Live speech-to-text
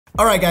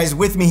Alright guys,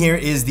 with me here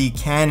is the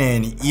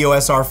Canon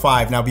EOS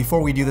R5. Now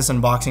before we do this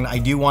unboxing, I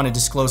do want to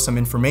disclose some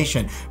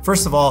information.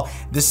 First of all,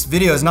 this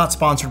video is not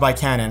sponsored by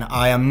Canon.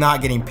 I am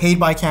not getting paid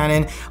by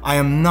Canon. I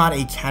am not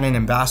a Canon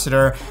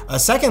ambassador.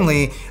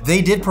 Secondly,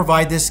 they did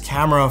provide this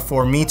camera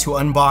for me to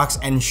unbox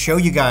and show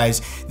you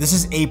guys. This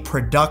is a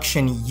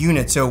production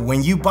unit. So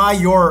when you buy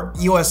your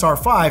EOS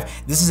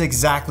R5, this is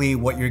exactly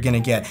what you're gonna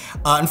get.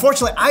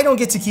 Unfortunately, I don't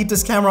get to keep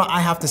this camera. I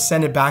have to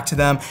send it back to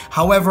them.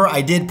 However,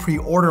 I did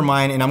pre-order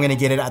mine and I'm gonna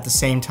get it at the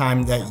same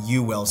time that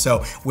you will.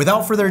 So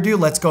without further ado,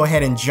 let's go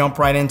ahead and jump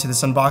right into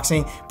this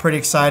unboxing. Pretty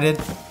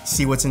excited,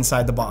 see what's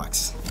inside the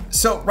box.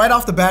 So right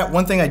off the bat,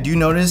 one thing I do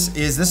notice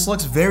is this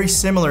looks very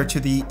similar to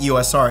the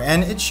EOS R,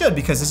 and it should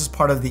because this is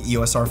part of the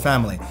EOS R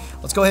family.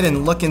 Let's go ahead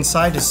and look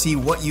inside to see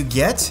what you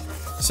get.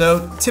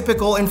 So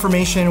typical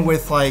information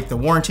with like the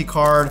warranty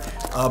card,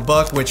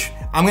 book, which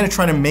I'm gonna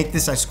try to make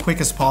this as quick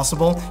as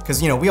possible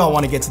because, you know, we all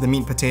wanna get to the meat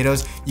and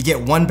potatoes. You get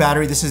one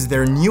battery. This is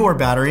their newer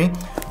battery.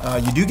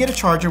 You do get a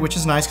charger, which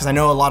is nice because I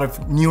know a lot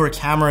of newer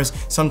cameras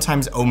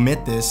sometimes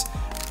omit this.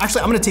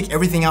 Actually, I'm gonna take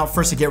everything out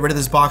first to get rid of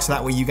this box so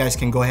that way you guys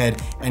can go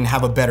ahead and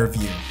have a better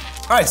view.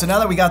 All right, so now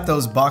that we got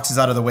those boxes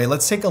out of the way,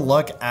 let's take a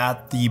look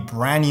at the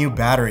brand new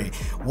battery.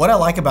 What I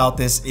like about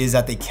this is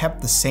that they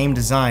kept the same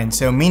design.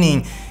 So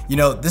meaning, you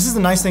know, this is the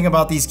nice thing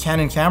about these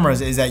Canon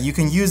cameras is that you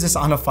can use this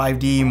on a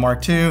 5D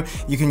Mark II,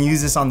 you can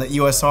use this on the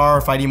EOS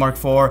R 5D Mark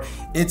IV.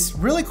 It's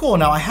really cool.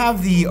 Now I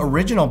have the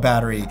original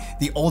battery,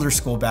 the older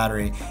school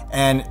battery.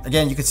 And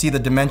again, you can see the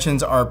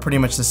dimensions are pretty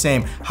much the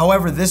same.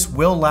 However, this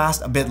will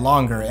last a bit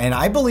longer. And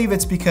I believe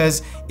it's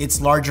because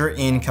it's larger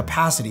in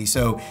capacity.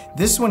 So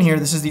this one here,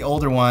 this is the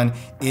older one.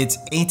 It's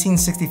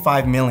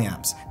 1865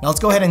 milliamps. Now let's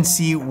go ahead and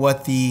see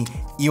what the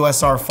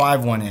EOS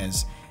R5 one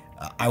is.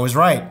 I was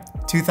right,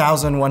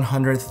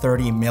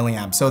 2130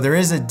 milliamps. So there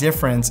is a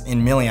difference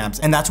in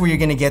milliamps, and that's where you're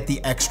gonna get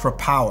the extra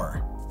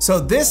power. So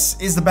this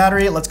is the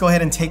battery. Let's go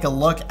ahead and take a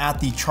look at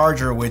the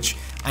charger, which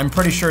I'm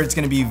pretty sure it's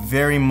gonna be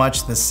very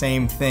much the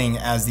same thing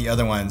as the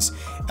other ones.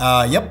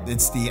 Yep,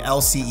 it's the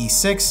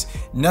LCE6,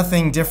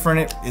 nothing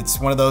different. It's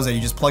one of those that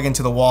you just plug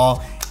into the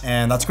wall,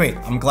 and that's great.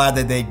 I'm glad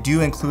that they do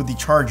include the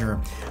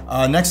charger.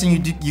 Next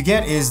thing you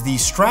get is the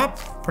strap,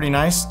 pretty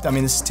nice. I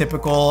mean, this is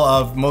typical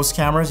of most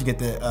cameras. You get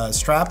the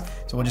strap,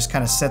 so we'll just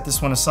kind of set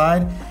this one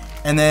aside.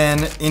 And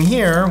then in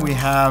here, we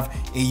have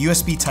a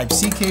USB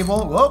Type-C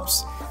cable,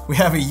 whoops. We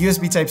have a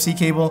USB Type-C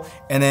cable,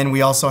 and then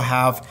we also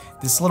have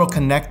this little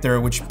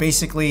connector, which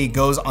basically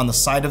goes on the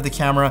side of the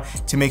camera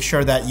to make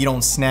sure that you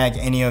don't snag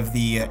any of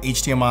the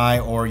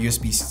HDMI or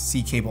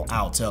USB-C cable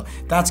out. So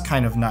that's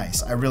kind of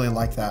nice. I really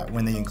like that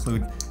when they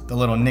include the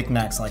little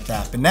knickknacks like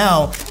that. But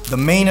now, the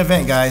main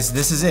event, guys,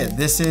 this is it.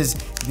 This is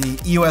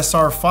the EOS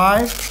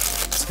R5.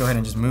 Let's go ahead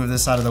and just move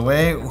this out of the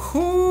way.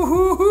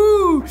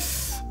 Hoo-hoo-hoo.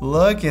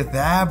 Look at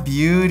that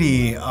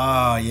beauty.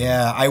 Oh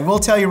yeah, I will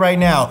tell you right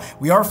now,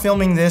 we are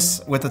filming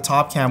this with the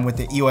top cam with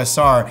the EOS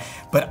R,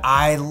 but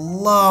I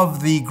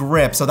love the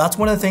grip. So that's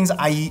one of the things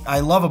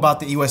I love about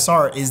the EOS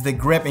R is the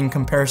grip in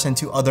comparison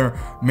to other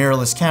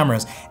mirrorless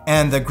cameras.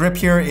 And the grip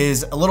here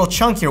is a little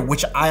chunkier,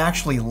 which I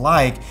actually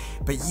like,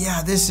 but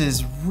yeah, this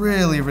is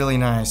really, really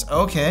nice.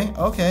 Okay.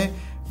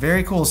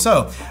 Very cool.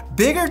 So,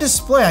 bigger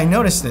display, I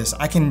noticed this.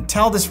 I can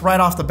tell this right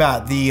off the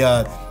bat.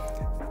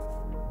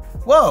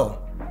 Whoa.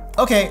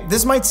 Okay,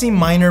 this might seem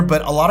minor,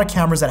 but a lot of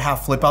cameras that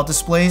have flip out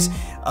displays,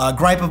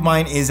 gripe of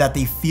mine is that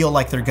they feel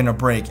like they're gonna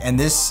break, and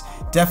this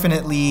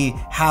definitely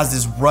has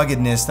this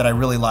ruggedness that I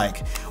really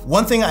like.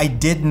 One thing I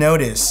did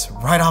notice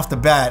right off the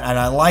bat, and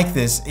I like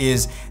this,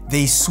 is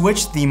they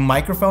switched the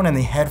microphone and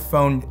the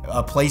headphone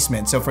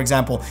placement. So for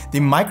example, the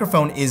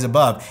microphone is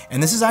above,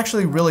 and this is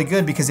actually really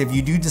good because if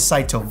you do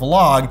decide to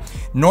vlog,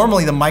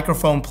 normally the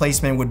microphone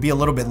placement would be a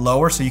little bit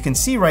lower. So you can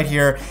see right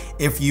here,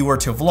 if you were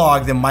to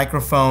vlog, the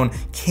microphone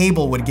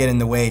cable would get in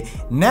the way.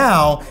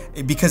 Now,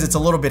 because it's a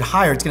little bit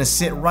higher, it's gonna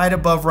sit right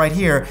above right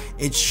here.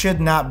 It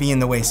should not be in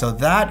the way. So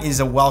that is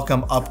a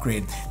welcome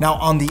upgrade. Now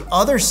on the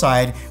other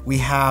side, we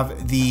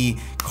have the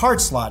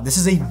card slot. This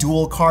is a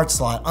dual card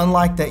slot.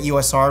 Unlike the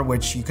EOS R,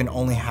 which you can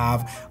only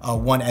have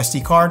one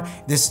SD card,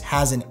 this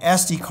has an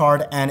SD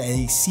card and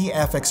a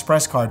CF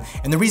Express card.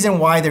 And the reason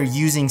why they're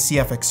using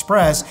CF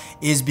Express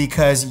is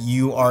because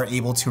you are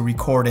able to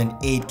record in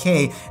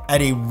 8K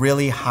at a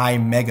really high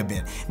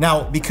megabit.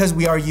 Now, because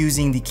we are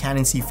using the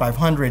Canon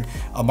C500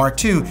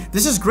 Mark II,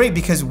 this is great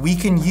because we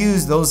can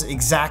use those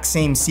exact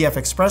same CF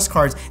Express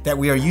cards that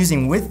we are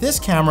using with this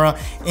camera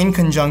in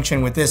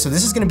conjunction with this. So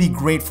this is gonna be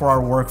great for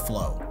our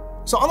workflow.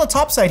 So on the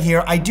top side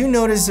here, I do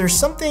notice there's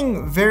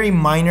something very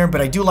minor,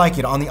 but I do like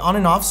it. On the on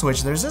and off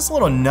switch, there's this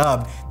little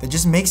nub that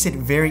just makes it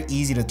very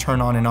easy to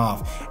turn on and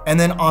off. And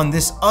then on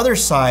this other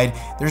side,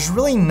 there's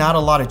really not a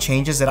lot of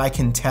changes that I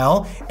can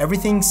tell.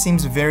 Everything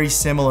seems very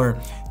similar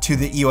to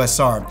the EOS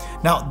R.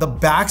 Now, the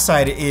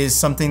backside is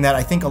something that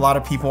I think a lot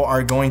of people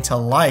are going to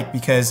like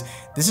because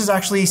this is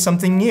actually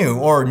something new,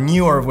 or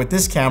newer with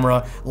this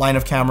camera line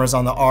of cameras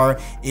on the R,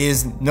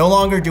 is no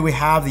longer do we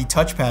have the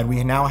touchpad,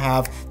 we now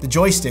have the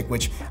joystick,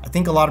 which I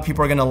think a lot of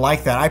people are gonna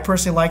like that. I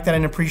personally like that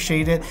and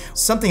appreciate it.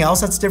 Something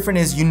else that's different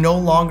is you no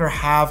longer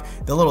have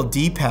the little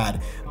D-pad.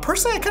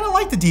 Personally, I kind of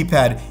like the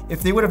D-pad.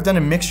 If they would have done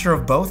a mixture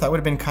of both, that would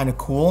have been kind of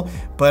cool,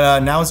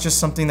 but now it's just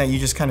something that you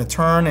just kind of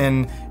turn,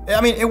 and I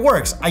mean, it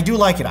works. I do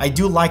like it. I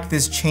do like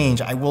this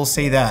change, I will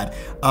say that.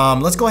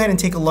 Let's go ahead and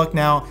take a look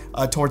now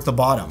towards the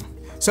bottom.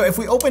 So if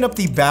we open up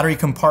the battery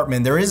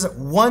compartment, there is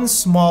one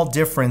small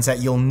difference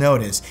that you'll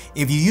notice.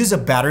 If you use a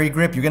battery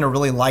grip, you're gonna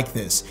really like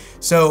this.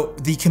 So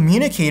the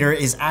communicator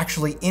is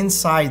actually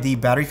inside the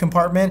battery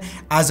compartment,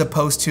 as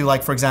opposed to,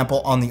 like, for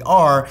example, on the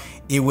R,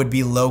 it would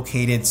be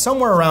located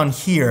somewhere around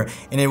here,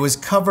 and it was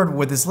covered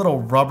with this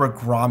little rubber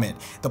grommet.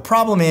 The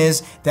problem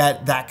is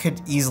that that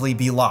could easily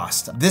be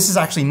lost. This is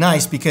actually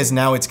nice because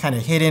now it's kind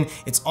of hidden.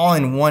 It's all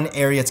in one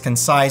area, it's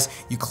concise.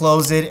 You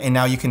close it, and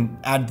now you can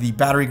add the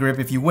battery grip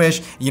if you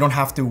wish. You don't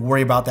have to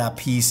worry about that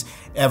piece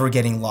ever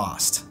getting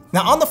lost.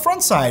 Now on the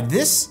front side,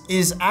 this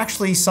is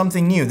actually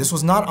something new. This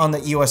was not on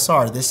the EOS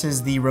R. This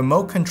is the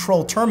remote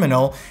control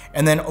terminal,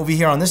 and then over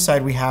here on this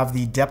side we have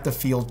the depth of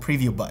field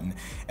preview button.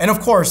 And of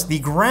course, the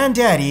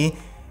granddaddy,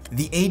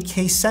 the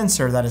 8K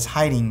sensor that is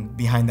hiding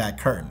behind that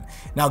curtain.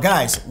 Now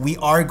guys, we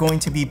are going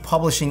to be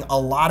publishing a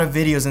lot of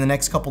videos in the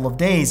next couple of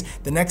days,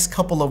 the next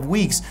couple of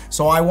weeks,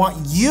 so I want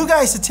you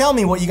guys to tell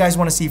me what you guys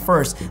want to see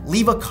first.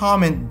 Leave a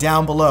comment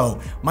down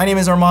below. My name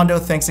is Armando,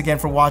 thanks again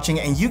for watching,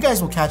 and you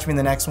guys will catch me in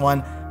the next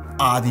one.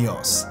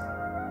 Adios.